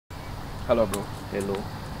Hello, bro. Hello,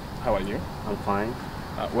 How are you? I'm fine.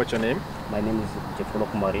 What's your name? My name is Jeffolo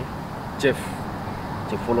Kumari. Jeff.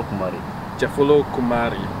 Jeffolo Kumari. Jeffolo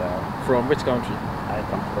Kumari. From which country? I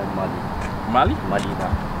come from Mali. Mali? Mali.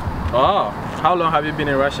 Oh, how long have you been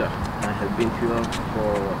in Russia? I have been here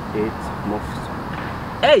for 8 months.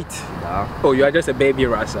 8? Yeah. Oh, you are just a baby,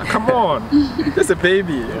 Russia. Come on. Just a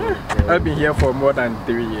baby. I've been here for more than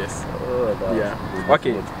 3 years. Oh, Yeah.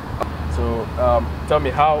 Okay. So, tell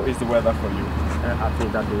me, how is the weather for you? I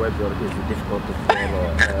think that the weather is difficult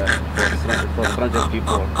for stranger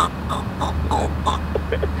people.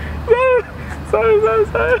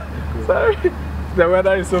 Sorry. The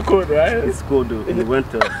weather is so cold, right? It's cold in the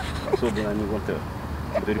winter. So in winter.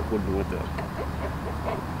 It's very cold in winter.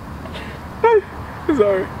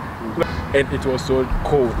 Sorry. And it was so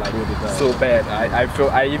cold, like so bad.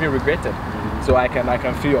 I even regretted. So I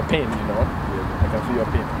can feel your pain, you know. I can feel your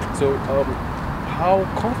pain. So how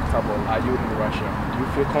comfortable are you in Russia? Do you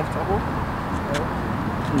feel comfortable?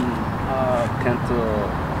 Can't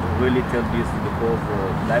really tell this because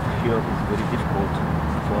life here is very difficult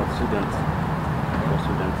for students.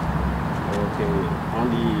 Okay,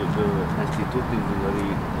 only the institute is a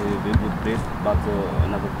very good place, but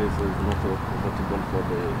another place is not comfortable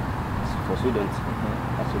for students.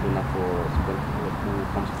 Also not for students who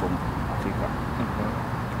comes from Africa.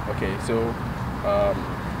 Okay, so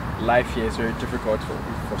life here is very difficult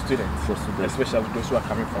for students. Especially those who are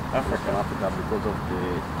coming from Africa. Because of the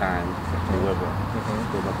time, the weather.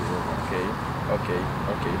 Because of the weather. Okay.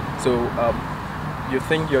 So you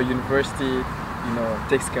think your university, you know,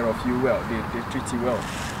 takes care of you well? They treat you well?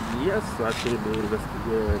 Yes, actually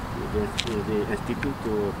the institute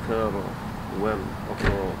care well of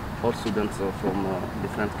all students from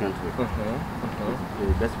different countries. The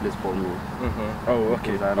best place for me. Oh,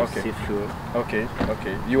 okay. Because I'm safe here. Okay.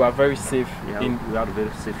 You are very safe. Yeah, we are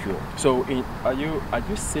very safe here. So, are you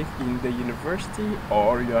safe in the university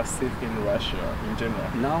or you are safe in Russia in general?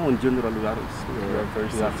 Now, in general, we are very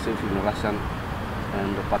safe in Russia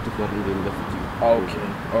and particularly in the university.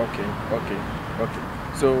 Okay.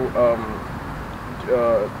 So,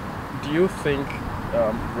 do you think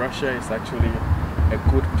Russia is actually a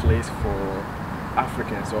good place for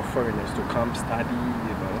Africans or foreigners to come study,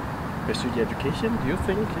 you know, pursue the education? Do you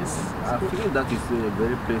think it's I feel that is a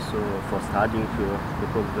very place for studying here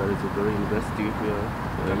because there is a very university here.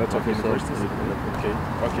 A lot of universities.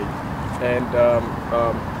 Okay. And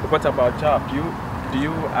what about job? Do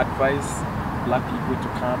you advise black people to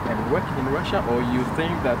come and work in Russia, or you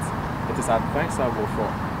think that it is advisable for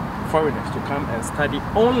foreigners to come and study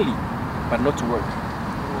only but not to work?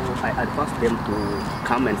 I advise them to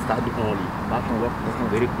come and study only, but work is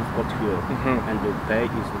very difficult here, and the pay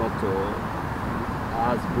is not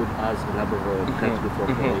as good as another country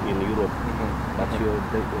in Europe. But here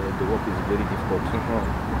the work is very difficult.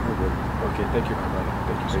 Okay, thank you, my brother.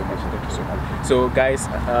 Thank you so much. So, guys,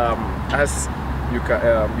 as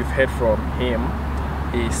you've heard from him,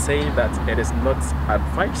 he's saying that it is not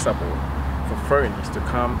advisable for foreigners to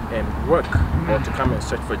come and work or to come and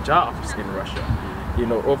search for jobs in Russia. You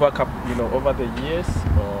know, over the years,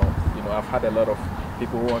 I've had a lot of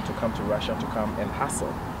people who want to come to Russia to come and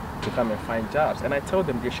hustle, to come and find jobs, and I tell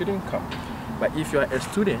them they shouldn't come. But if you are a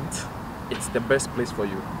student, it's the best place for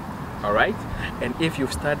you. All right, and if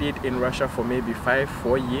you've studied in Russia for maybe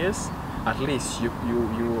 4 years, at least you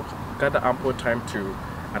gather ample time to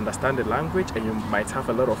understand the language, and you might have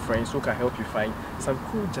a lot of friends who can help you find some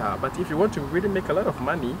cool job. But if you want to really make a lot of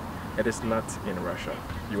money, it is not in Russia.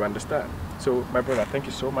 You understand? So, my brother, thank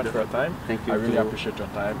you so much for your time. Thank you. I really appreciate your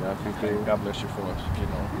time. Yeah, thank you. God bless you for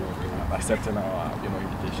accepting our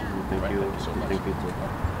invitation. Thank you so much. Thank you too.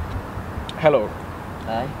 Hello.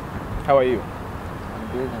 Hi. How are you? I'm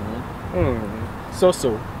good, and you? So.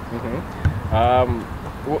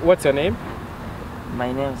 What's your name?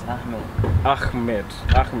 My name is Ahmed.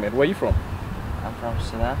 Ahmed. Where are you from? I'm from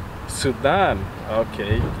Sudan. Sudan.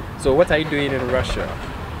 Okay. So what are you doing in Russia?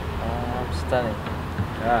 I'm studying.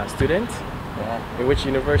 Student? Yeah. In which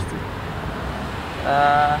university?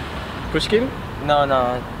 Pushkin? No,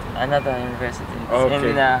 another university. It's Okay.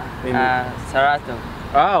 in Saratov.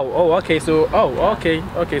 Okay. So,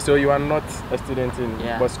 okay. So you are not a student in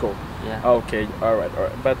Moscow. Yeah. Okay. All right.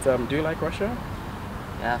 But do you like Russia?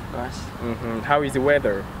 Yeah, of course. How is the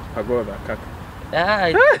weather? Pagoda, как?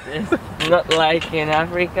 Yeah, it's not like in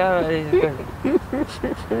Africa, but it's good.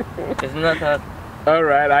 It's not hot. All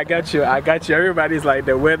right, I got you. Everybody's like,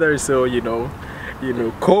 the weather is so,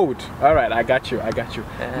 cold. All right, I got you.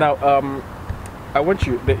 Yeah. Now, I want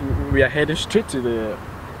you, we are heading straight to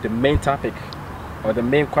the main topic, or the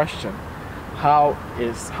main question. How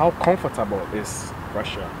comfortable is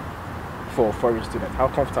Russia? for a foreign student? How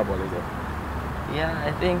comfortable is it? Yeah,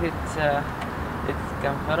 I think it's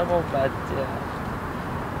comfortable, but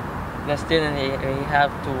the student he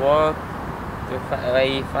have to work to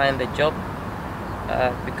find a job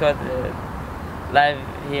because life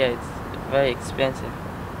here is very expensive.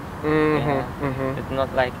 It's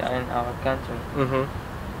not like in our country.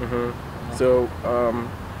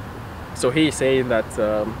 So he's saying that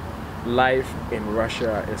life in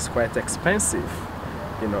Russia is quite expensive,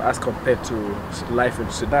 you know, as compared to life in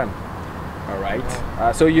Sudan. All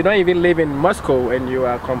right. So you don't even live in Moscow and you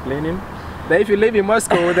are complaining. Then if you live in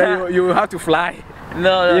Moscow, then you have to fly.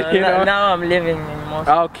 No, You know? now I'm living in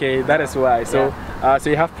Moscow. Okay, that is why. So, so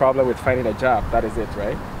you have problem with finding a job. That is it,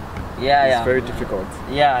 right? Yeah, It's very difficult.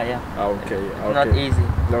 Yeah. Okay, It's not easy.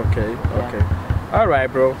 Okay. All right,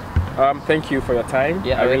 bro. Thank you for your time.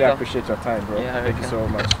 Yeah, I really welcome. appreciate your time, bro. Yeah, Thank you so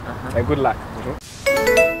much. Uh-huh. And good luck.